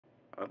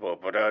Well,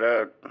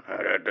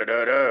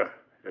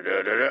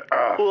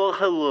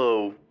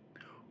 hello.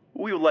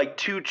 We would like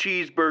 2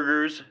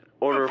 cheeseburgers,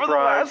 order For fries. the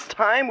last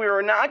time, we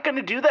were not going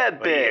to do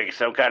that bit.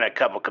 Some kind of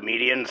couple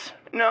comedians?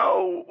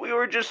 No, we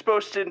were just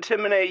supposed to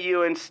intimidate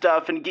you and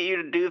stuff and get you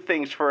to do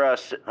things for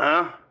us.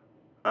 Huh?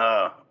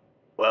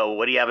 Well,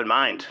 what do you have in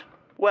mind?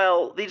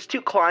 Well, these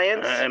 2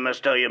 clients... They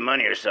must owe you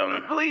money or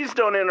something. Please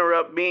don't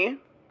interrupt me.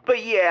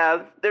 But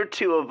yeah, there are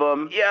 2 of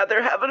them. Yeah,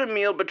 they're having a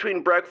meal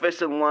between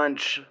breakfast and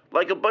lunch,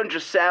 like a bunch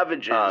of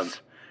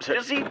savages.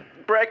 Just eat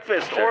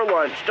breakfast or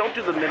lunch. Don't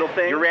do the middle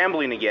thing. You're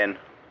rambling again.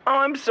 Oh,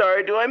 I'm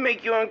sorry. Do I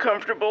make you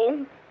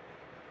uncomfortable?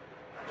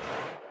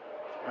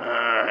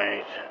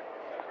 Alright.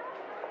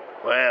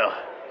 Well,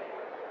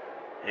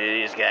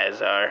 here these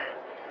guys are.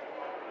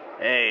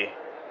 Hey,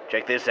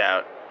 check this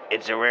out.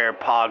 It's a rare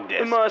POG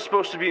disc. Am I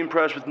supposed to be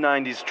impressed with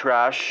 90s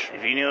trash?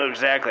 If you knew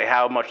exactly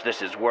how much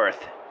this is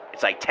worth,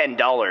 it's like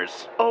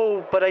 $10.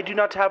 Oh, but I do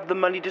not have the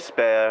money to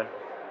spare.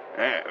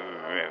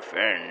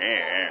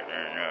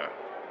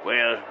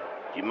 Well,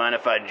 do you mind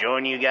if I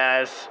join you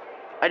guys?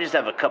 I just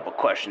have a couple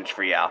questions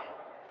for y'all.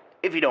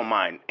 If you don't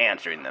mind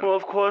answering them. Well,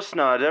 of course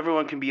not.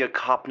 Everyone can be a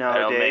cop I don't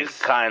nowadays. make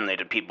kindly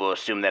to people who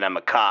assume that I'm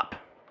a cop.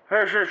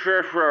 I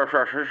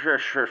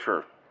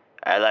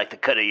like the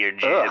cut of your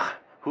jib. Ugh,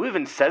 who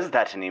even says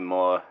that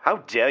anymore? How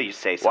dare you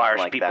say something Why are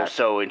like people that?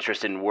 so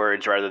interested in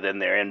words rather than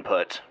their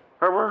input?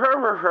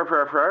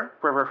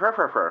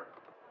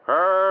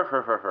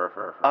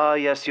 Ah,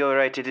 yes, you're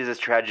right. It is a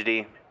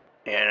tragedy.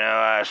 You know,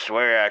 I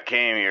swear I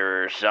came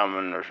here or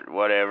something or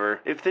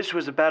whatever. If this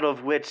was a battle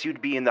of wits,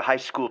 you'd be in the high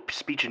school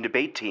speech and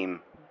debate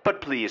team.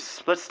 But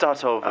please, let's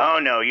start over. Oh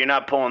no, you're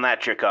not pulling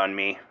that trick on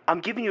me.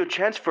 I'm giving you a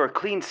chance for a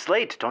clean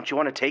slate. Don't you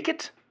want to take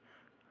it?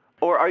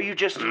 Or are you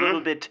just a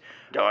little bit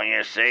Don't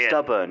you see it?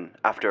 stubborn,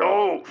 after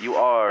all? You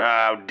are.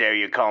 How dare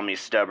you call me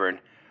stubborn?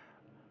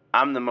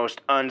 I'm the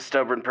most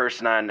unstubborn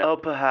person I know. Oh,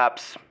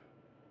 perhaps.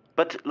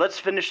 But let's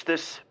finish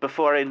this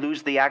before I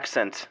lose the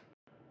accent.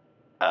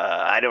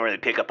 I don't really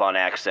pick up on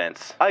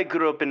accents. I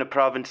grew up in a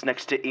province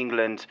next to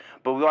England,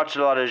 but we watched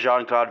a lot of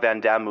Jean-Claude Van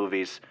Damme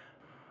movies.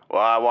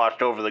 Well, I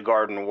watched Over the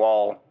Garden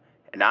Wall,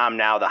 and I'm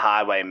now the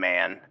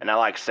highwayman, and I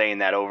like saying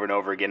that over and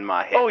over again in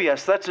my head. Oh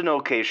yes, that's an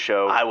okay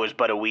show. I was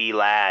but a wee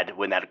lad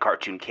when that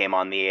cartoon came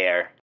on the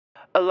air.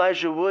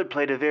 Elijah Wood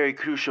played a very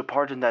crucial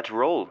part in that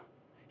role.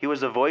 He was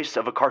the voice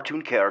of a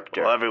cartoon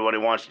character. Well, everybody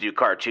wants to do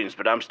cartoons,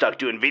 but I'm stuck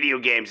doing video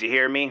games, you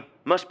hear me?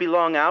 Must be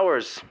long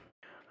hours.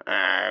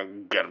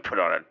 I'm gonna put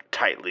on a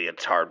tight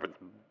leotard with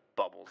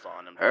bubbles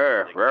on them.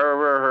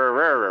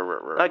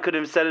 I could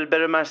have said it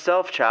better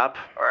myself, chap.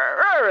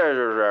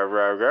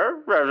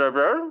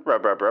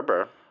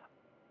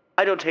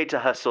 I don't hate to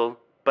hustle,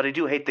 but I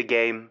do hate the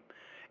game.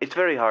 It's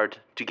very hard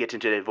to get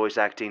into voice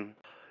acting.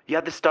 You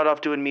have to start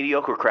off doing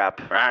mediocre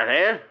crap. Right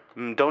here?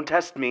 Don't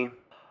test me.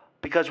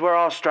 Because we're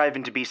all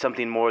striving to be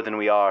something more than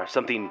we are.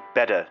 Something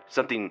better.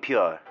 Something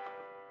pure.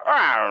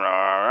 I don't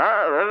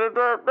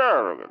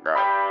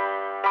know.